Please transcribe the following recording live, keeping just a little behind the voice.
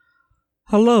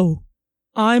Hello,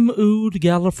 I'm Oud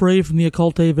Gallifrey from the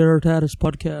Occulte Veritatis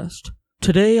podcast.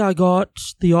 Today I got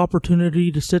the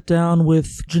opportunity to sit down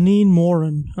with Janine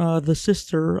Morin, the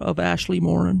sister of Ashley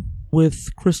Morin, with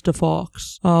Krista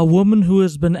Fox, a woman who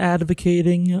has been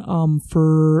advocating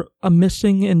for a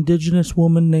missing Indigenous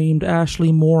woman named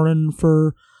Ashley Morin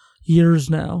for years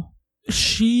now.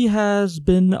 She has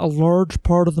been a large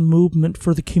part of the movement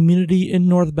for the community in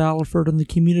North Battleford and the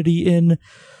community in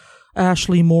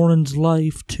Ashley Morin's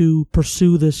life to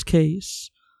pursue this case.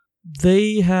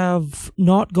 They have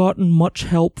not gotten much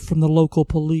help from the local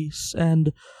police,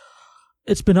 and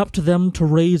it's been up to them to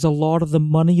raise a lot of the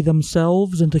money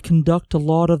themselves and to conduct a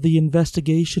lot of the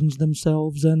investigations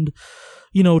themselves and,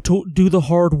 to do the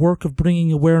hard work of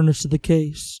bringing awareness to the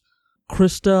case.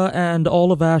 Krista and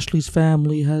all of Ashley's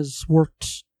family has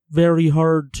worked very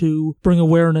hard to bring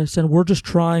awareness, and we're just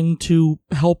trying to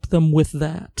help them with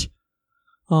that.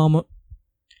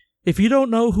 If you don't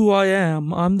know who I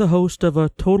am, I'm the host of a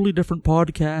totally different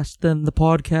podcast than the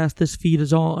podcast this feed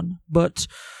is on, but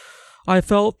I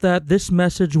felt that this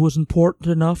message was important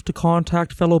enough to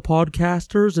contact fellow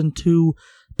podcasters and to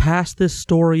pass this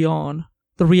story on.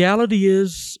 The reality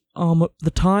is,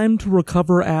 the time to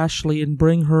recover Ashley and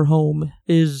bring her home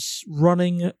is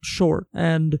running short,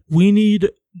 and we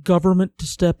need government to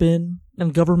step in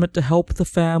and government to help the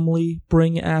family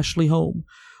bring Ashley home.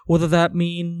 Whether that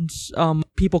means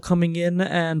people coming in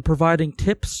and providing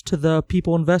tips to the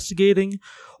people investigating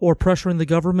or pressuring the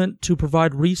government to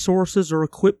provide resources or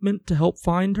equipment to help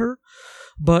find her.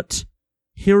 But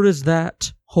here is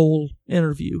that whole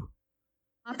interview.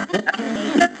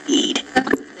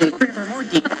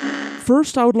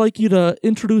 First, I would like you to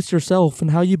introduce yourself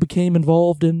and how you became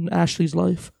involved in Ashley's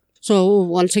life. So,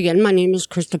 once again, my name is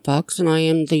Krista Fox, and I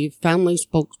am the family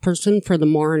spokesperson for the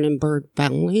Morin and Bird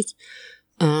families.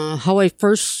 How I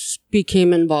first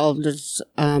became involved is,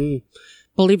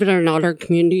 believe it or not, our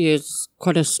community is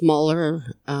quite a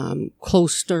smaller,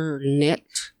 closer knit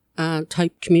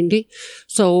type community.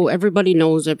 So everybody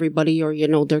knows everybody, or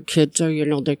their kids, or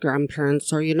their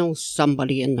grandparents, or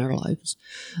somebody in their lives.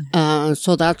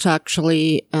 So that's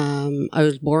actually, I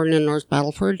was born in North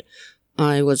Battleford.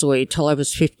 I was away till I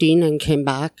was 15 and came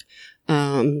back.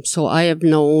 So I have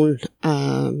known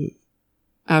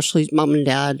Ashley's mom and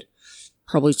dad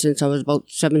probably since I was about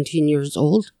 17 years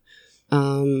old.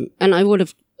 And I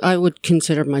would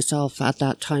consider myself at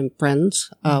that time friends,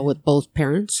 with both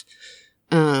parents.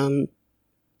 It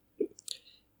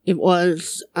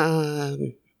was,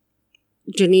 Janine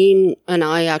and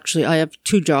I have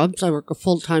two jobs. I work a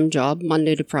full-time job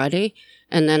Monday to Friday,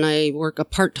 and then I work a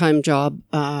part-time job,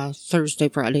 Thursday,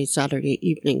 Friday, Saturday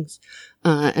evenings.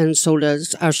 And so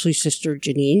does Ashley's sister,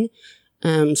 Janine.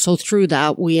 So through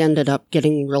that, we ended up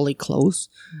getting really close.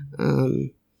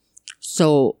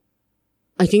 So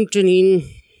I think Janine,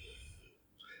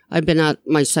 I've been at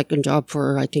my second job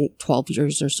for, 12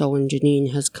 years or so, and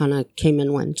Janine has kind of came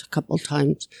and went a couple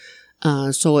times.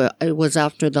 So it was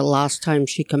after the last time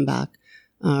she came back.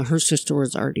 Her sister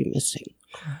was already missing.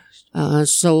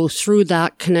 So through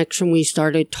that connection, we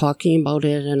started talking about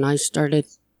it, and I started,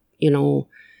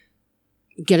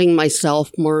 getting myself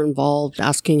more involved,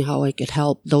 asking how I could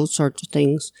help, those sorts of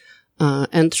things.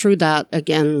 And through that,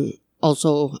 again,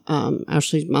 also,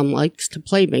 Ashley's mom likes to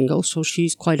play bingo, so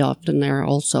she's quite often there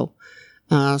also.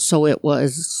 So it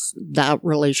was that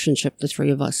relationship the three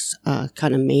of us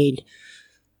kind of made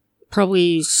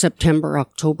probably September,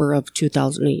 October of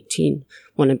 2018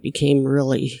 when it became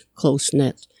really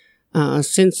close-knit.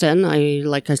 Since then,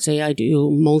 I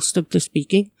do most of the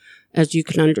speaking. As you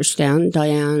can understand,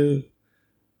 Diane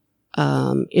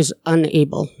is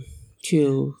unable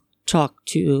to talk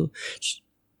to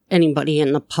anybody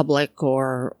in the public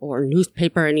or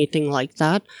newspaper or anything like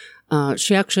that.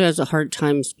 She actually has a hard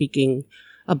time speaking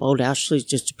about Ashley's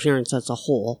disappearance as a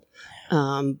whole.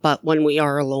 But when we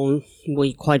are alone,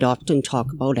 we quite often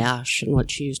talk about Ash and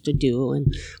what she used to do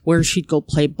and where she'd go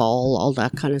play ball, all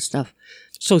that kind of stuff.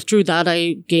 So through that,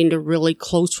 I gained a really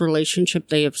close relationship.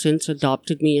 They have since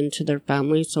adopted me into their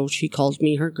family, so she calls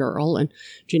me her girl, and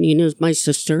Janine is my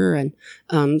sister. And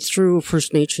through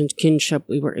First Nations kinship,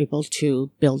 we were able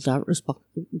to build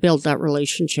that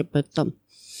relationship with them.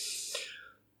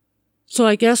 So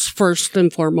I guess first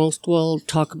and foremost, we'll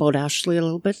talk about Ashley a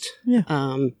little bit.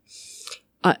 Yeah.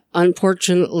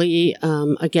 Unfortunately,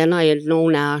 again, I had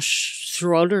known Ash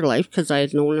throughout her life because I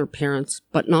had known her parents,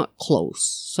 but not close.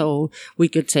 So we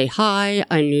could say hi.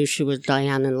 I knew she was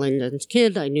Diane and Lyndon's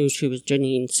kid. I knew she was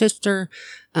Janine's sister.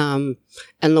 And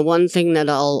the one thing that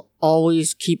I'll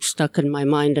always keep stuck in my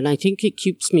mind, and I think it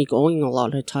keeps me going a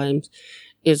lot of times,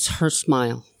 is her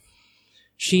smile.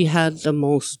 She had the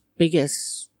most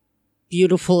biggest,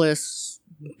 beautifulest,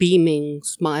 beaming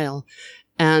smile.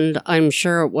 And I'm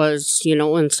sure it was,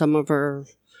 in some of her,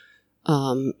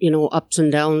 ups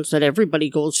and downs that everybody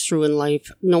goes through in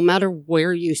life. No matter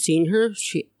where you've seen her,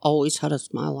 she always had a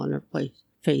smile on her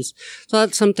face. So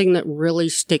that's something that really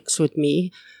sticks with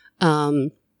me.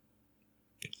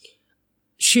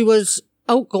 She was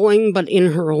outgoing, but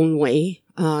in her own way.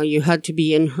 You had to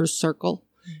be in her circle.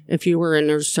 If you were in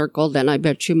her circle, then I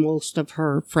bet you most of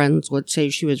her friends would say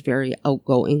she was very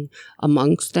outgoing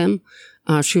amongst them.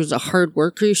 She was a hard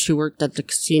worker. She worked at the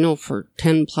casino for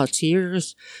 10 plus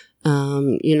years.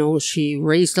 She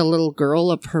raised a little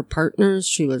girl of her partner's.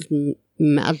 She was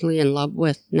madly in love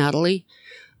with Natalie.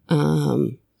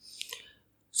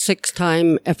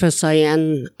 6-time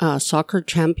FSIN soccer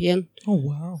champion. Oh,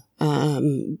 wow.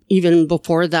 Even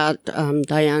before that,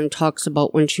 Diane talks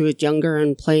about when she was younger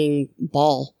and playing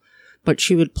ball, but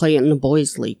she would play in the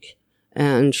boys' league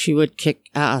and she would kick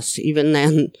ass even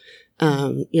then.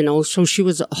 So she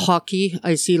was hockey.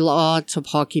 I see lots of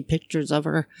hockey pictures of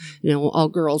her, all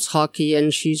girls hockey,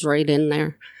 and she's right in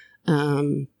there.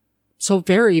 So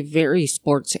very, very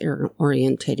sports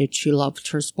orientated. She loved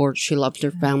her sports. She loved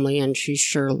her family, and she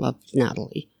sure loved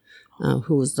Natalie,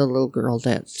 who was the little girl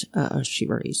that she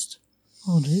raised.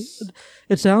 Oh, geez.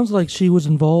 It sounds like she was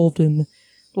involved in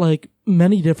like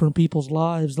many different people's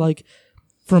lives, like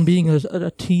from being a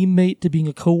teammate to being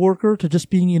a coworker to just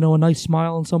being, a nice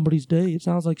smile on somebody's day. It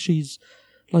sounds like she's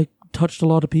like touched a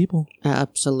lot of people.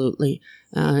 Absolutely.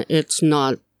 It's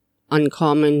not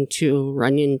uncommon to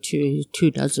run into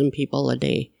 24 people a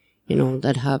day,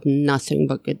 that have nothing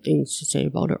but good things to say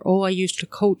about her. Oh, I used to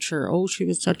coach her. Oh, she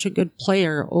was such a good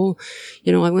player. Oh,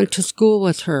 I went to school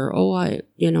with her. Oh, I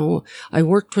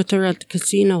worked with her at the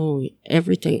casino,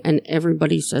 everything. And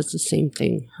everybody says the same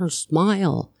thing. Her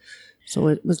smile. So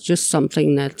it was just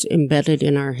something that's embedded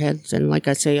in our heads. And like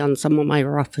I say, on some of my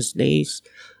roughest days,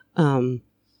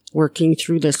 working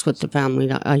through this with the family,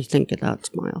 I think of that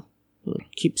smile.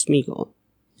 It keeps me going.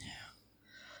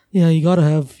 Yeah, you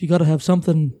gotta have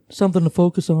something to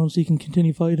focus on so you can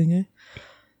continue fighting, eh?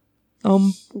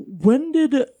 When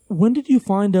did you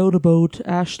find out about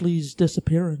Ashley's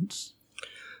disappearance?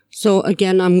 So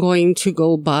again, I'm going to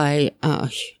go by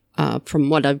from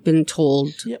what I've been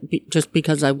told, just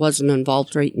because I wasn't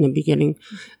involved right in the beginning.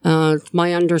 It's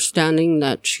my understanding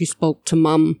that she spoke to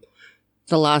Mom.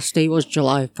 The last day was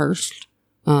July 1st,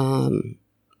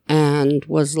 and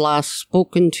was last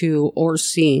spoken to or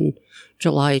seen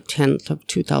July 10th of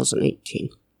 2018.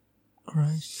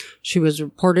 Christ. She was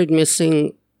reported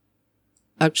missing.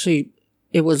 Actually,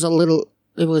 it was 8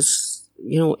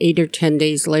 or 10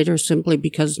 days later, simply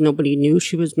because nobody knew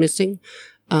she was missing.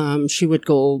 She would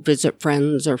go visit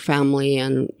friends or family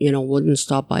and, wouldn't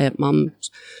stop by at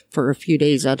Mom's for a few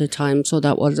days at a time. So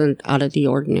that wasn't out of the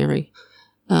ordinary.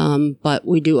 But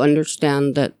we do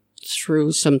understand that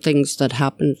through some things that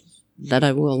happened that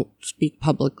I won't speak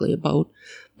publicly about,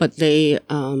 but they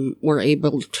were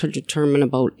able to determine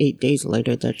about 8 days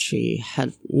later that she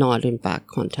had not, in fact,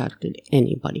 contacted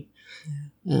anybody.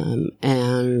 Yeah.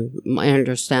 And my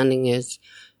understanding is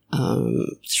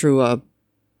through a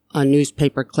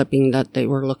newspaper clipping that they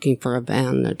were looking for a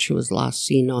van that she was last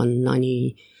seen on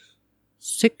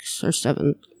 96 or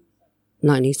 7th.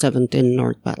 97th in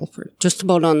North Battleford, just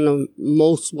about on the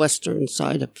most western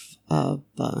side of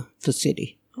the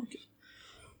city. Okay.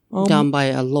 Down by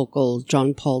a local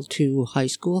John Paul II high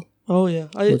school. Oh yeah,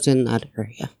 it was in that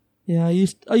area. Yeah, I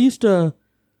used to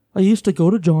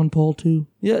go to John Paul II.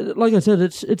 Yeah, like I said,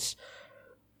 it's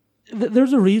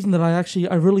there's a reason that I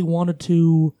really wanted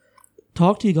to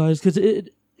talk to you guys, because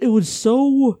it was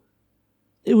so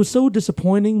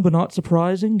disappointing but not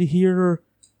surprising to hear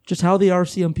just how the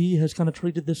RCMP has kind of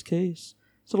treated this case.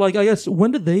 So, like, I guess, when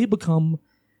did they become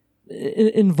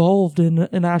involved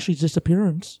in Ashley's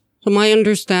disappearance? So my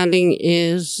understanding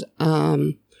is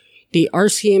the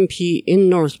RCMP in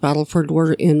North Battleford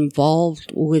were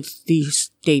involved with the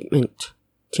statement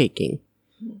taking,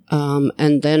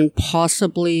 and then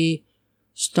possibly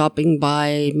stopping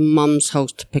by Mom's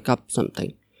house to pick up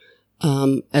something.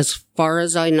 As far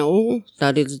as I know,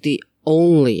 that is the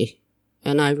only,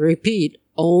 and I repeat,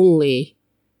 only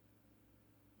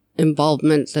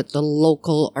involvement that the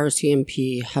local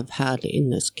RCMP have had in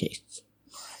this case.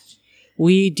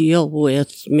 We deal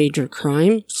with major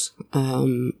crimes,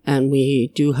 and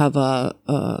we do have a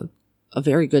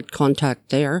very good contact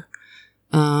there.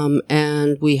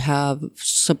 And we have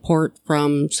support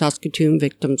from Saskatoon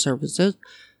Victim Services,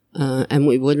 and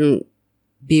we wouldn't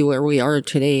be where we are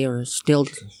today or still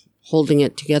holding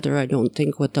it together, I don't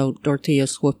think, without Dorothea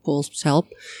Swiftwolf's help.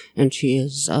 And she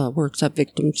works at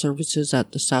Victim Services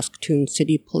at the Saskatoon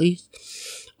City Police.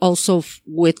 Also,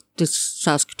 with the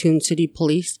Saskatoon City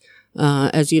Police,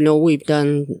 as you know, we've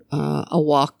done a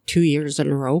walk 2 years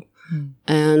in a row.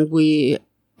 And we,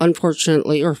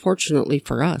 unfortunately, or fortunately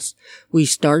for us, we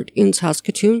start in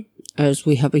Saskatoon, as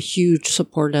we have a huge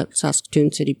support at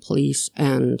Saskatoon City Police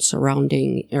and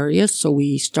surrounding areas. So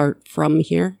we start from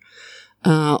here.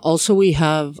 Also, we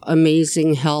have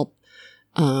amazing help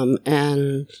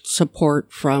and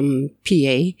support from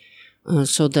PA.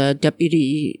 So the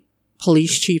deputy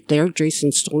police chief there,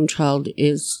 Jason Stonechild,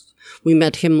 we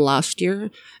met him last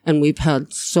year, and we've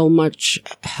had so much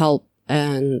help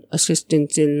and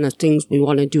assistance in the things we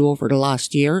want to do over the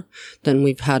last year than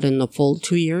we've had in the full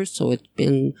 2 years. So it's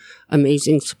been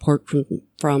amazing support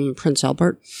from Prince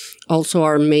Albert. Also,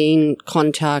 our main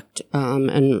contact,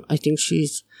 and I think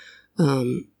she's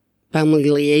family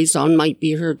liaison might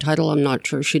be her title. I'm not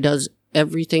sure. She does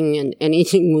everything and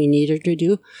anything we need her to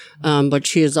do. But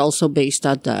she is also based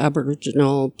at the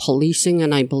Aboriginal Policing,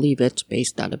 and I believe it's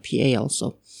based out of PA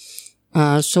also.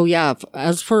 So yeah,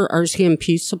 as for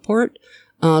RCMP support,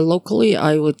 locally,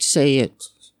 I would say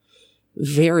it's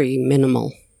very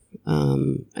minimal.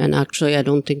 And actually, I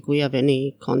don't think we have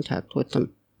any contact with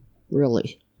them,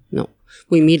 really. No.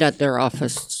 We meet at their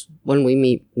office when we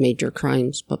meet major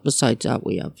crimes, but besides that,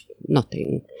 we have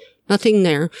nothing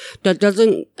there. That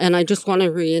doesn't, and I just want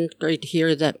to reiterate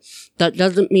here that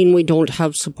doesn't mean we don't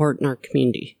have support in our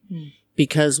community,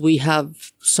 because we have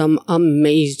some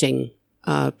amazing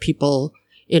people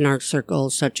in our circle,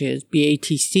 such as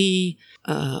BATC,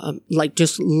 like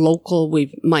just local.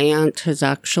 My aunt has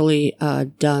actually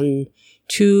done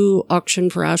 2 auction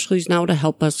for Ashley's now to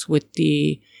help us with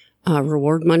the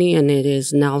reward money, and it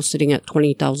is now sitting at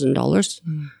 $20,000.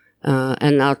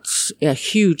 And that's a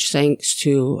huge thanks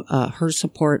to her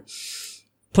support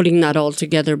putting that all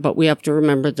together. But we have to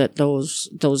remember that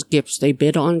those gifts they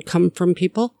bid on come from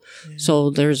people. Yeah. So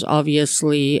there's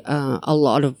obviously a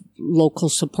lot of local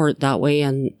support that way.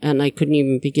 And I couldn't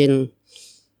even begin,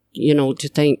 to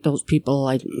thank those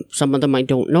people. Some of them I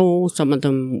don't know. Some of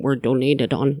them were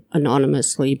donated on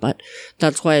anonymously. But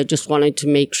that's why I just wanted to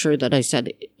make sure that I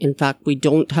said, in fact, we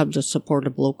don't have the support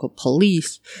of local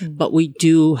police, but we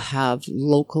do have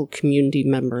local community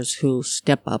members who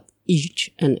step up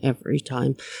each and every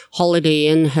time. Holiday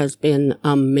Inn has been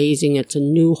amazing. It's a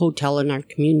new hotel in our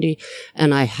community,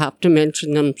 and I have to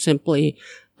mention them simply.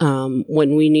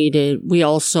 When we needed, we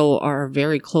also are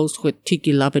very close with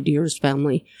Tiki Lavadeer's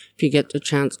family. If you get the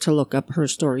chance to look up her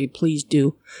story, please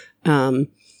do.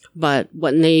 But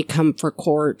when they come for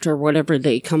court or whatever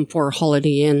they come for,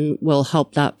 Holiday Inn will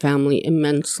help that family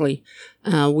immensely.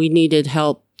 We needed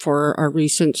help for our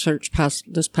recent search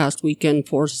this past weekend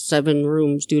for 7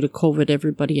 rooms due to COVID.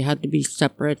 Everybody had to be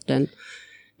separate and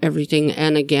everything.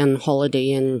 And again,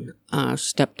 Holiday Inn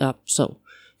stepped up. So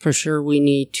for sure, we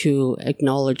need to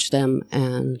acknowledge them.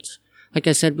 And like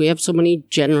I said, we have so many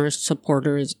generous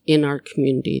supporters in our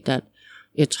community that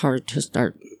it's hard to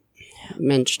start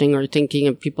mentioning or thinking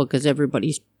of people because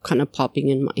everybody's kind of popping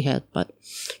in my head. But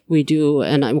we do,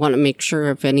 and I want to make sure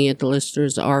if any of the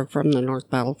listeners are from the North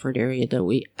Battleford area that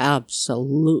we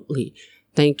absolutely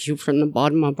thank you from the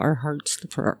bottom of our hearts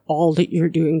for all that you're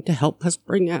doing to help us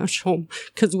bring Ash home.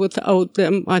 Because without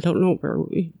them, I don't know where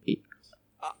we'd be.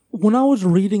 When I was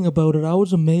reading about it, I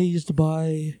was amazed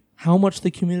by how much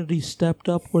the community stepped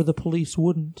up where the police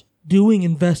wouldn't, doing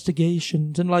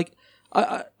investigations. And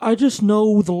I just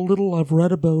know the little I've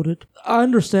read about it. I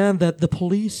understand that the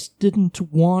police didn't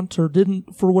want or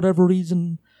didn't, for whatever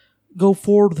reason, go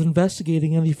forward with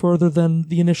investigating any further than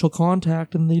the initial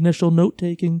contact and the initial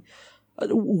note-taking.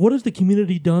 What has the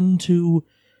community done to,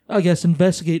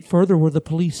 investigate further where the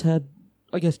police had,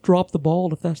 dropped the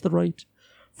ball, if that's the right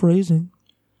phrasing?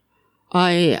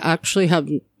 I actually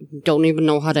don't even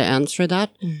know how to answer that.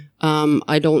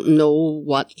 I don't know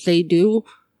what they do,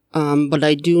 but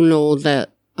I do know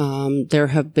that there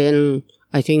have been,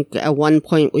 I think at one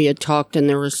point we had talked and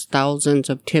there was thousands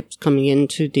of tips coming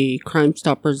into the Crime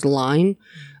Stoppers line.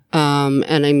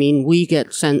 And I mean, we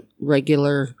get sent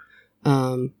regular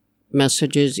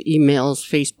messages, emails,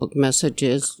 Facebook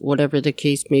messages, whatever the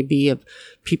case may be, of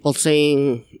people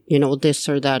saying, this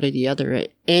or that or the other.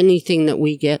 Anything that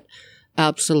we get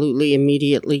absolutely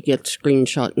immediately gets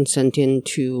screenshot and sent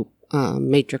into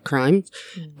major crimes.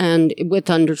 And with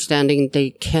understanding they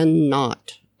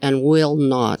cannot and will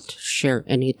not share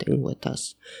anything with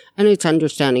us. And it's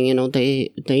understanding,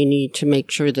 they need to make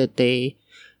sure that they,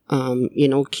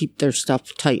 keep their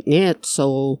stuff tight knit.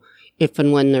 So if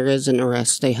and when there is an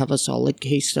arrest, they have a solid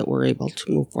case that we're able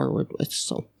to move forward with.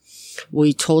 So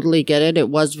we totally get it. It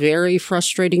was very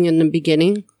frustrating in the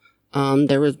beginning.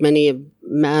 There was many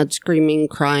mad screaming,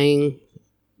 crying.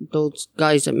 Those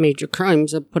guys at Major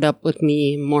Crimes have put up with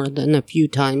me more than a few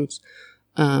times.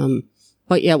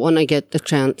 But yeah, when I get the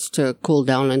chance to cool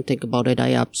down and think about it,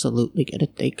 I absolutely get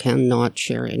it. They cannot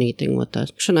share anything with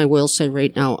us. And I will say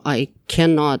right now, I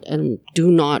cannot and do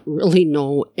not really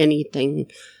know anything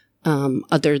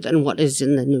other than what is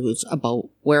in the news about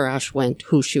where Ash went,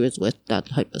 who she was with, that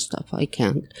type of stuff. I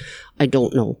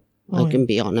don't know. I can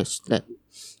be honest that,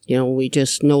 we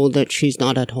just know that she's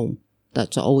not at home.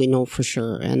 That's all we know for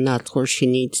sure. And that's where she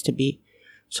needs to be.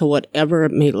 So whatever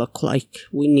it may look like,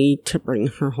 we need to bring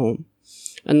her home.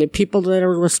 And the people that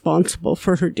are responsible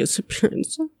for her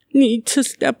disappearance need to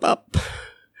step up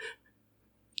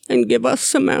and give us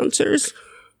some answers.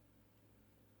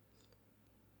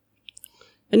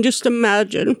 And just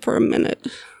imagine for a minute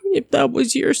if that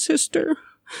was your sister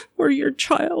or your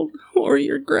child or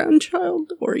your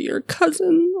grandchild or your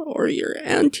cousin or your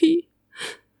auntie.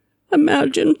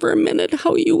 Imagine for a minute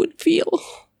how you would feel.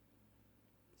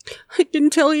 I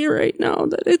can tell you right now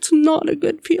that it's not a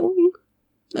good feeling.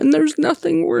 And there's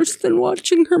nothing worse than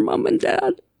watching her mom and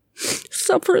dad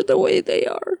suffer the way they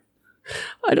are.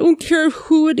 I don't care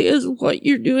who it is, what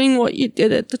you're doing, what you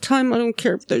did at the time. I don't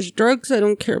care if there's drugs. I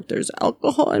don't care if there's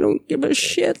alcohol. I don't give a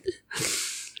shit.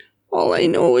 All I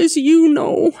know is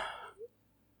And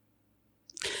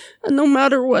no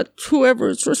matter what, whoever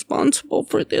is responsible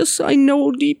for this, I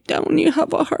know deep down you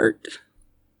have a heart.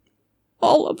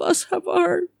 All of us have a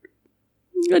heart.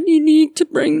 And you need to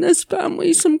bring this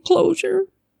family some closure.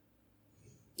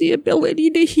 The ability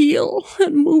to heal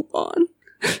and move on.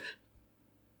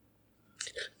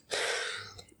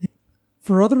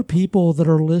 For other people that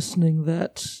are listening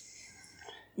that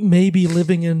may be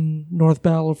living in North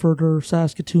Battleford or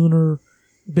Saskatoon or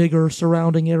bigger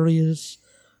surrounding areas,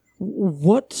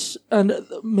 and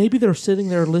maybe they're sitting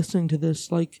there listening to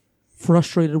this, like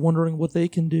frustrated, wondering what they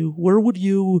can do. Where would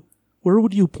you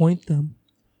point them?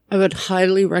 I would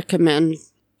highly recommend,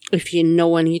 if you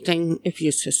know anything, if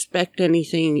you suspect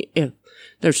anything, if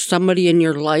there's somebody in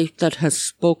your life that has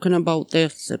spoken about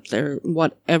this,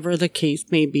 whatever the case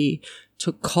may be,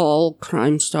 to call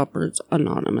Crime Stoppers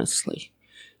anonymously.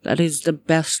 That is the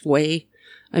best way.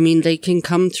 I mean, they can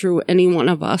come through any one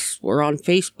of us. We're on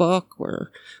Facebook,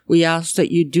 where we ask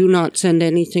that you do not send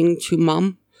anything to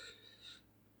Mom.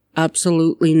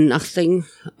 Absolutely nothing.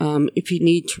 If you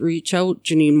need to reach out,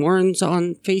 Janine Morin's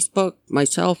on Facebook.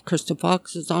 Myself, Krista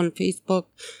Fox is on Facebook.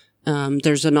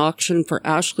 There's an auction for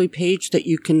Ashley page that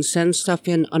you can send stuff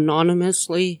in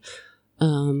anonymously.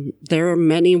 There are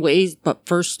many ways, but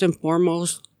first and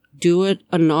foremost, do it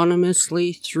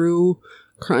anonymously through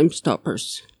Crime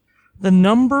Stoppers. The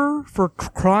number for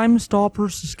Crime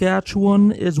Stoppers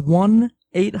Saskatchewan is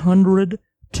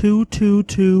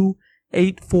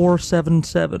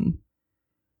 1-800-222-8477.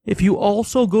 If you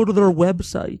also go to their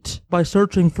website by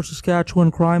searching for Saskatchewan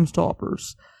Crime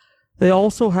Stoppers, they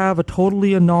also have a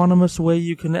totally anonymous way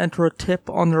you can enter a tip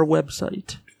on their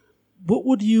website. What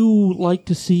would you like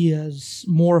to see as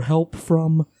more help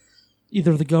from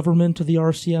either the government or the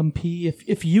RCMP?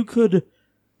 If you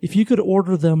could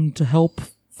order them to help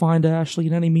find Ashley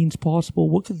in any means possible,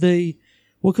 what could they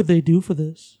do for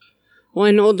this? Well,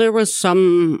 I know there was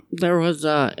a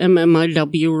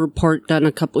MMIW report done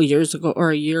a couple years ago, or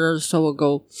a year or so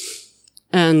ago,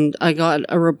 and I got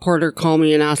a reporter call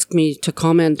me and ask me to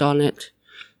comment on it.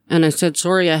 And I said,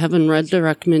 sorry, I haven't read the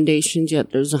recommendations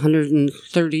yet. There's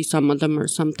 130 some of them or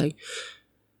something.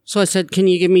 So I said, can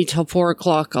you give me till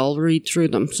 4:00? I'll read through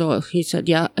them. So he said,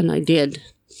 yeah, and I did.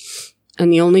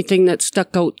 And the only thing that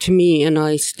stuck out to me, and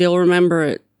I still remember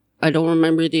it, I don't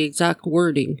remember the exact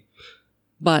wording,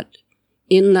 but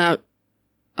in that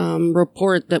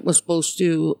report that was supposed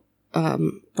to,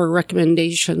 for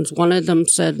recommendations, one of them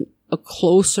said a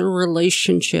closer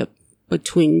relationship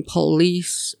between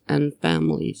police and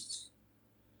families.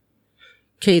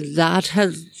 Okay,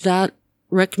 that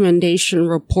recommendation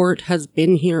report has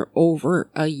been here over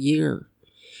a year.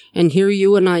 And here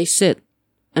you and I sit,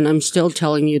 and I'm still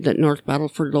telling you that North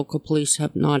Battleford local police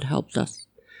have not helped us.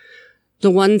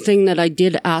 The one thing that I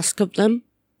did ask of them,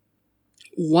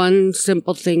 one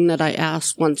simple thing that I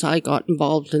asked once I got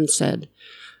involved and said,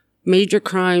 Major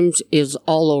Crimes is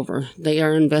all over. They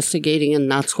are investigating,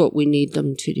 and that's what we need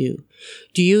them to do.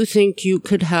 Do you think you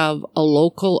could have a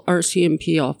local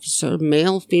RCMP officer,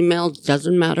 male, female,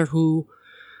 doesn't matter who,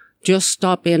 just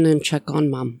stop in and check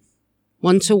on Mom?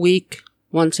 Once a week,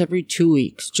 once every 2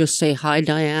 weeks. Just say, hi,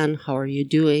 Diane, how are you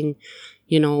doing?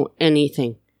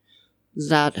 Anything.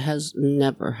 That has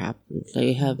never happened.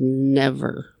 They have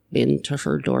never been to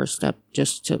her doorstep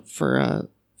just for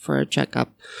a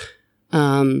checkup.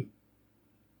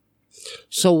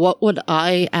 So what would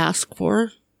I ask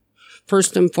for?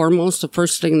 First and foremost, the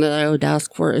first thing that I would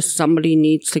ask for is somebody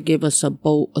needs to give us a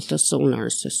boat with a sonar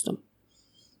system.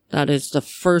 That is the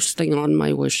first thing on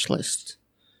my wish list.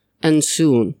 And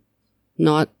soon.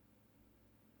 Not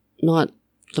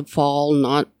the fall,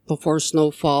 not before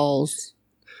snow falls.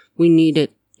 We need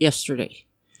it yesterday.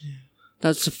 Yeah.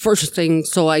 That's the first thing.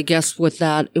 So I guess with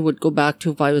that, it would go back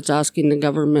to if I was asking the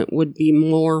government, would be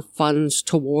more funds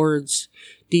towards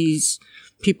these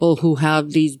people who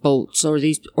have these boats or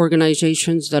these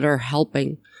organizations that are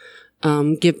helping.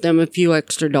 Give them a few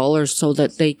extra dollars so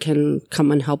that they can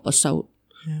come and help us out.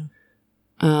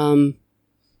 Yeah.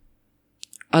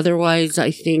 Otherwise,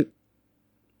 I think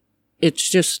it's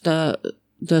just the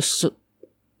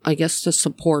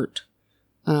support.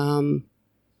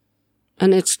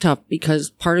 And it's tough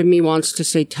because part of me wants to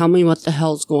say, tell me what the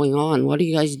hell's going on. What are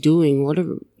you guys doing?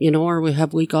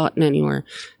 Have we gotten anywhere?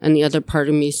 And the other part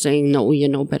of me is saying, no, you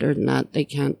know better than that. They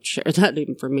can't share that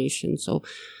information. So,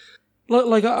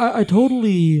 like, I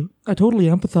totally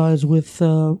empathize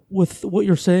with what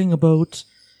you're saying about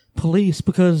police,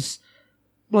 because,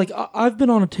 like, I've been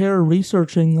on a tear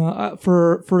researching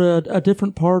for a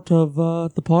different part of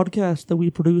the podcast that we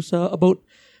produce about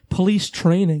police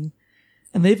training,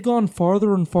 and they've gone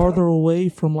farther and farther away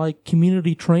from, like,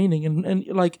 community training, and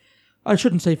like, I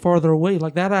shouldn't say farther away,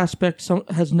 like, that aspect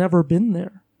has never been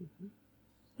there.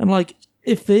 And, like,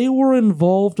 if they were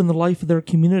involved in the life of their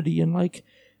community, and, like,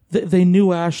 they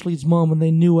knew Ashley's mom, and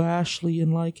they knew Ashley,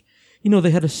 and, like,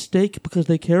 they had a stake because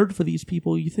they cared for these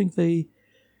people, you think they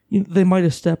might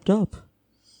have stepped up.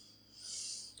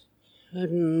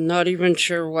 I'm not even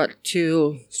sure what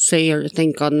to say or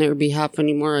think on their behalf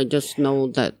anymore. I just know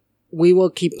that we will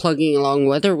keep plugging along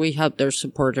whether we have their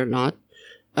support or not.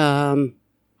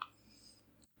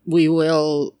 We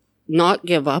will not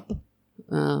give up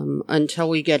until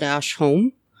we get Ash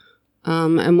home.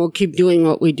 And we'll keep doing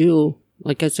what we do.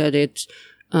 Like I said, it's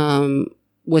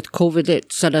with COVID,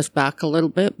 it set us back a little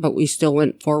bit, but we still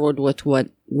went forward with what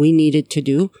we needed to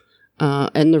do.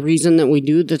 And the reason that we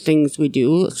do the things we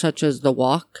do, such as the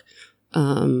walk,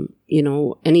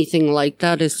 anything like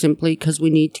that, is simply because we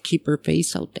need to keep her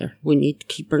face out there. We need to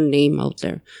keep her name out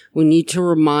there. We need to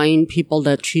remind people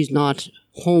that she's not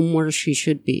home where she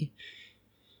should be.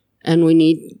 And we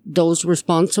need those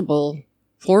responsible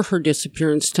for her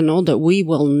disappearance to know that we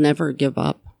will never give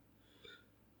up.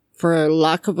 For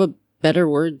lack of a better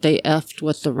word, they effed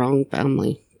with the wrong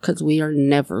family, because we are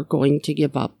never going to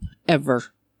give up, ever.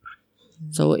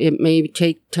 So it may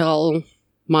take till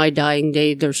my dying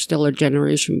day. There's still a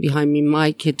generation behind me.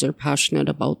 My kids are passionate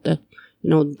about that.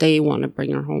 They want to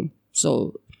bring her home.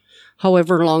 So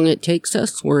however long it takes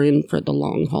us, we're in for the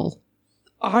long haul.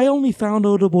 I only found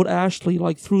out about Ashley,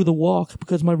 like, through the walk,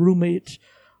 because my roommate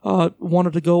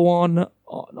wanted to go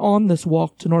on this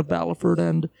walk to North Battleford,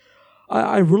 and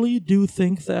I really do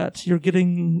think that you're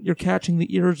catching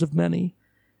the ears of many,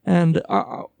 and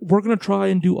we're going to try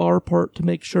and do our part to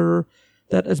make sure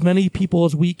that as many people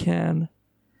as we can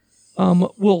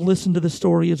will listen to the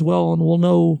story as well, and will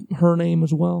know her name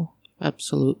as well.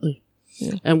 Absolutely.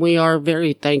 Yeah. And we are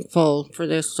very thankful for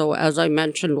this. So as I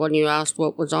mentioned, when you asked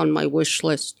what was on my wish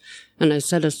list, and I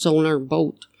said a sonar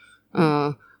boat,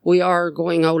 we are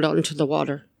going out onto the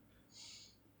water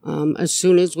as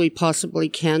soon as we possibly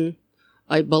can.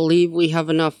 I believe we have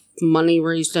enough money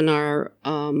raised in our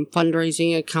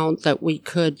fundraising account that we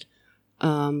could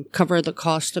cover the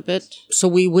cost of it. So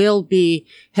we will be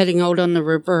heading out on the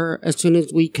river as soon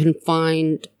as we can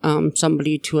find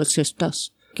somebody to assist us.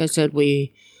 Like I said,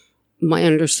 my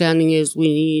understanding is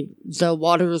the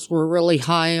waters were really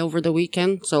high over the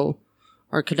weekend, so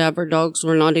our cadaver dogs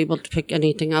were not able to pick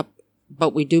anything up,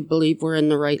 but we do believe we're in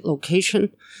the right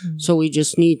location. Mm-hmm. So we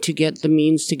just need to get the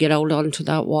means to get out onto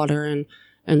that water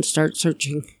and start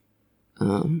searching.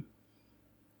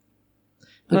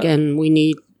 Again, we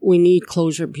need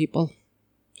closure, people.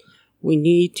 We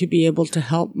need to be able to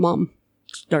help Mom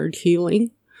start healing.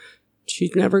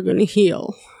 She's never going to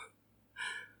heal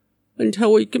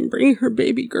until we can bring her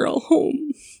baby girl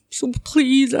home. So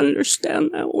please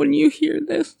understand that when you hear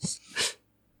this.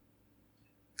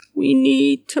 We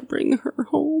need to bring her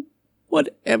home,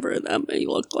 whatever that may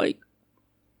look like.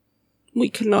 We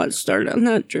cannot start on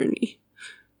that journey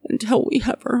until we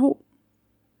have her home.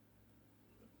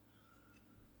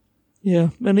 Yeah,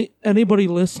 anybody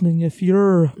listening, if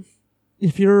you're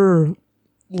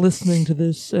listening to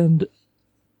this and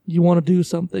you want to do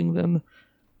something, then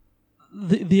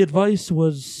the advice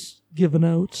was given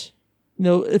out.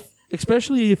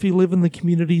 Especially if you live in the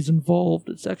communities involved,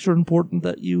 it's extra important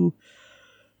that you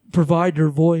provide your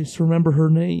voice, remember her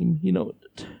name.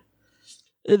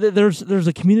 There's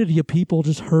a community of people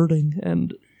just hurting,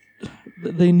 and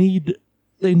they need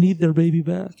their baby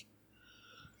back.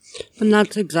 And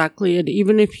that's exactly it.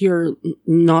 Even if you're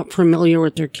not familiar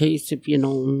with their case, if you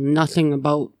know nothing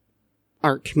about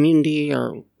our community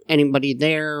or anybody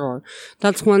there, or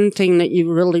that's one thing that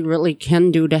you really, really can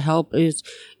do to help is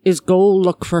go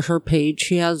look for her page.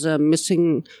 She has a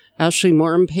missing Ashley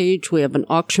Morin page. We have an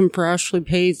auction for Ashley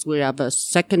page. We have a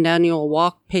second annual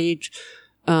walk page.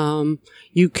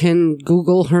 You can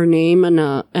Google her name and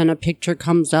a picture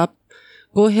comes up.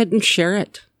 Go ahead and share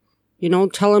it.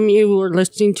 Tell them you were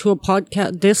listening to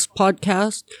this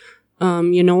podcast,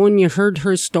 and you heard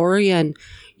her story and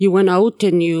you went out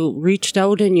and you reached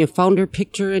out and you found her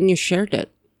picture and you shared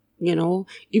it.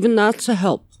 Even that's a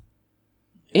help.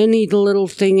 Any little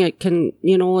thing it can,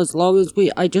 as long as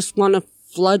I just want to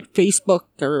flood Facebook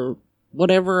or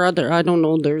whatever I don't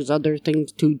know, there's other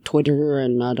things too, Twitter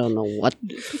and I don't know what.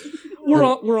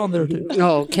 We're on there too.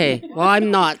 Oh, okay. Well,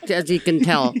 I'm not, as you can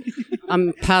tell.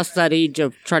 I'm past that age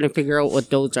of trying to figure out what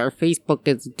those are. Facebook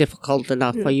is difficult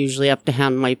enough. I usually have to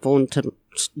hand my phone to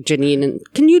Janine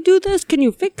and, can you do this? Can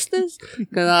you fix this?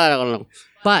 Because I don't know.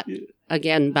 But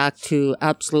again, back to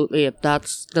absolutely, if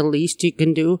that's the least you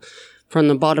can do, from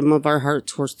the bottom of our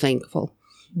hearts, we're thankful.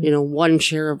 One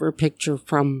share of her picture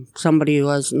from somebody who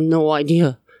has no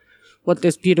idea what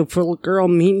this beautiful girl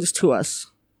means to us.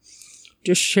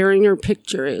 Just sharing her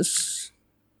picture is,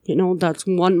 that's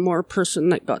one more person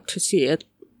that got to see it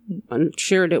and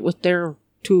shared it with their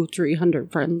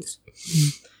 200-300 friends.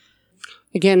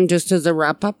 Again, just as a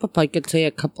wrap up, if I could say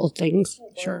a couple of things.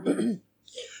 Sure.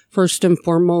 First and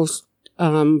foremost,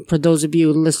 for those of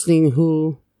you listening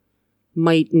who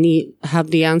might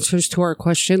have the answers to our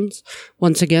questions,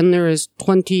 once again, there is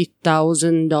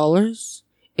 $20,000.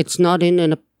 It's not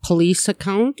in a police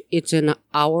account. It's in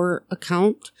our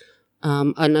account,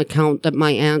 an account that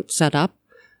my aunt set up.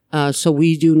 So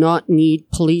we do not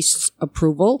need police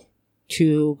approval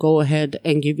to go ahead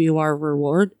and give you our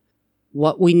reward.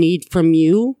 What we need from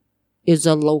you is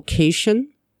a location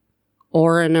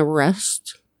or an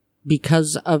arrest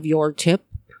because of your tip,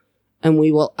 and we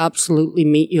will absolutely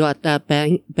meet you at that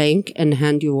bank and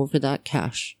hand you over that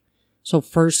cash. So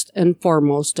first and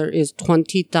foremost, there is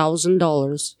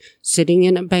 $20,000 sitting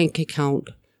in a bank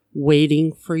account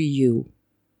waiting for you.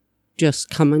 Just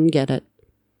come and get it.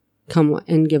 Come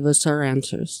and give us our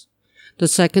answers. The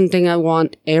second thing I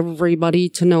want everybody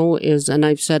to know is, and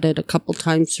I've said it a couple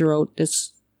times throughout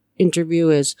this interview,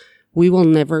 is we will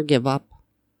never give up.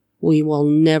 We will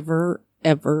never,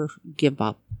 ever give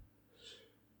up.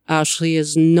 Ashley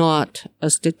is not a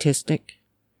statistic.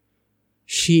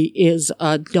 She is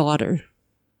a daughter,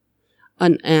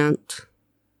 an aunt,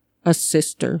 a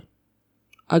sister,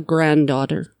 a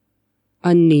granddaughter,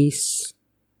 a niece,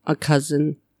 a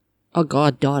cousin, a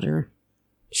goddaughter.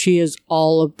 She is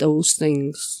all of those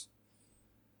things.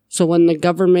 So when the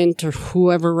government or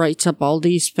whoever writes up all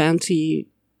these fancy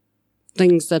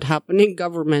things that happen in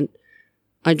government,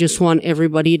 I just want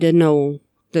everybody to know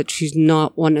that she's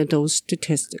not one of those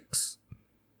statistics.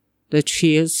 That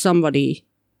she is somebody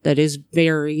that is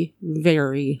very,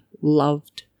 very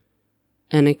loved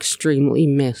and extremely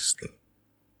missed.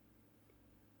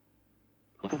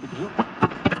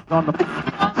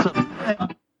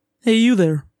 Hey, you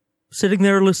there, sitting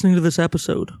there listening to this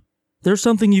episode. There's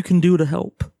something you can do to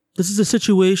help. This is a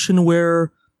situation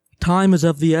where time is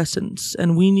of the essence,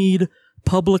 and we need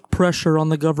public pressure on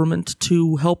the government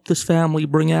to help this family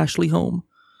bring Ashley home.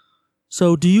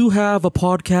 So do you have a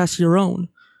podcast of your own?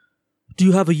 Do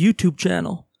you have a YouTube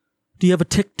channel? Do you have a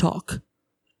TikTok?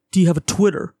 Do you have a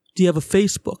Twitter? Do you have a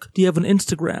Facebook? Do you have an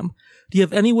Instagram? Do you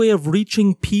have any way of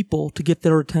reaching people to get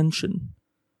their attention?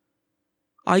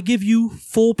 I give you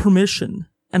full permission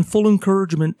and full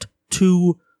encouragement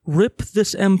to rip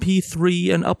this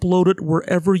MP3 and upload it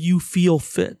wherever you feel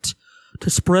fit to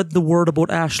spread the word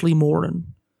about Ashley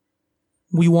Morin.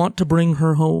 We want to bring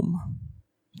her home.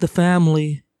 The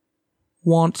family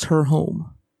wants her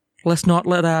home. Let's not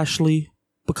let Ashley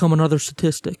become another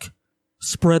statistic.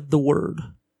 Spread the word.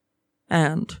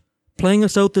 And, playing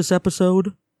us out this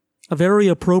episode, a very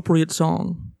appropriate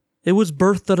song. It was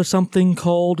birthed out of something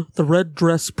called the Red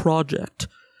Dress Project,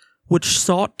 which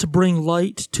sought to bring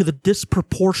light to the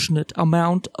disproportionate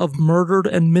amount of murdered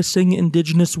and missing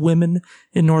Indigenous women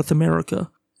in North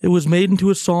America. It was made into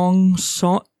a song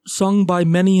sung by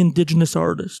many Indigenous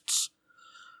artists.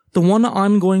 The one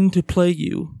I'm going to play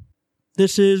you,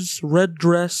 this is Red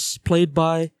Dress, played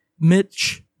by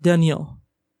Mitch Daniel.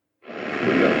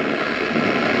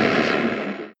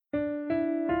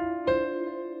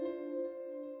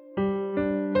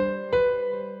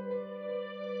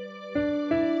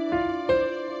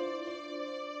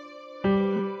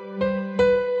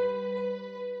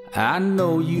 I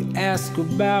know you ask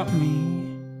about me.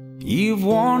 You've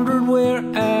wondered where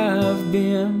I've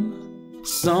been.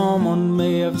 Someone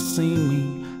may have seen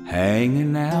me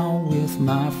hanging out with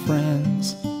my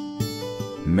friends.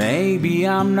 Maybe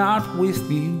I'm not with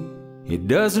you. It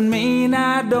doesn't mean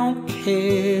I don't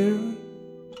care.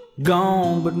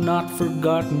 Gone but not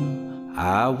forgotten,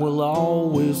 I will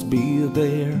always be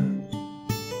there.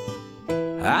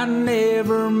 I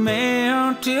never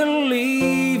meant to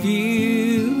leave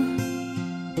you.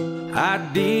 I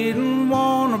didn't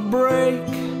want to break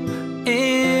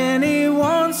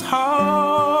anyone's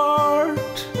heart.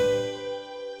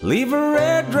 Leave her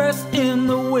address in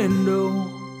the window,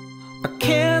 a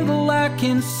candle I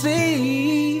can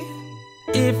see.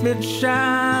 If it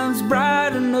shines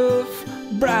bright enough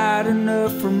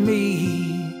for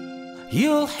me,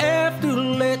 you'll have to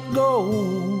let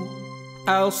go.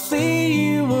 I'll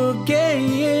see you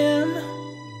again.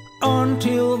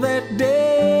 Until that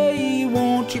day,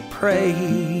 won't you pray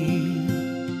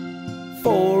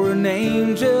for an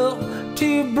angel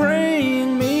to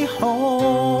bring me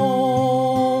home?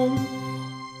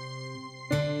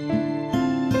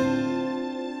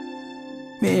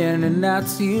 Many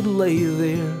nights you'd lay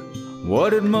there,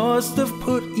 what it must have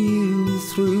put you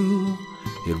through.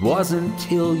 It wasn't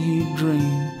till you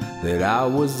dreamed that I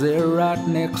was there right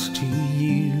next to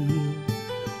you.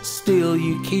 Still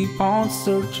you keep on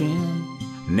searching,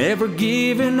 never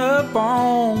giving up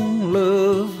on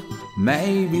love.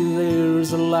 Maybe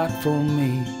there's a light for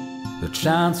me that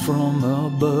shines from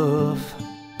above.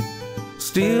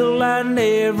 Still I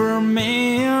never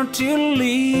meant to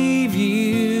leave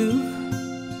you,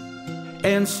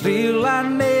 and still I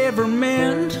never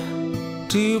meant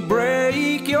to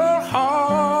break your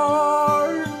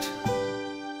heart.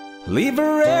 Leave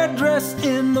her address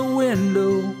in the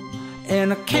window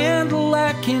and a candle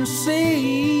I can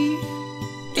see.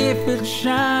 If it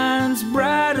shines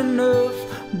bright enough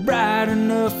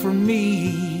for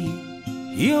me,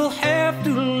 you'll have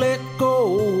to let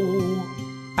go.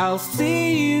 I'll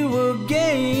see you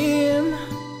again.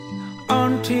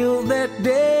 Until that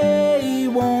day,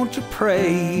 won't you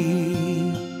pray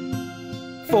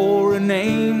for an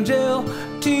angel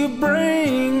to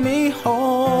bring me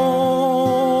home?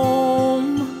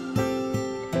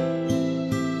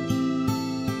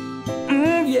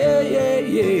 Yeah, yeah,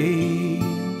 yeah.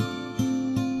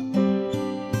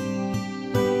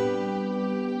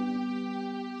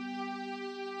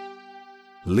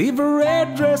 Leave her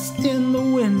address in the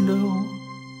window,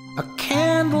 a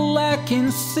candle I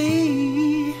can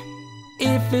see.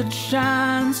 If it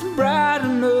shines bright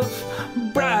enough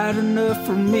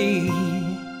for me,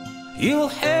 you'll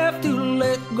have to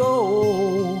let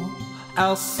go.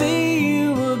 I'll see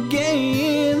you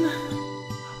again.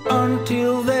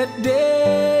 Until that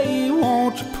day,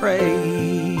 won't you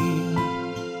pray?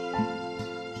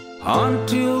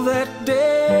 Until that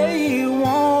day,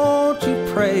 won't you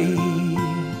pray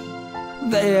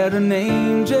that an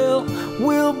angel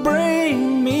will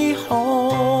bring me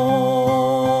home?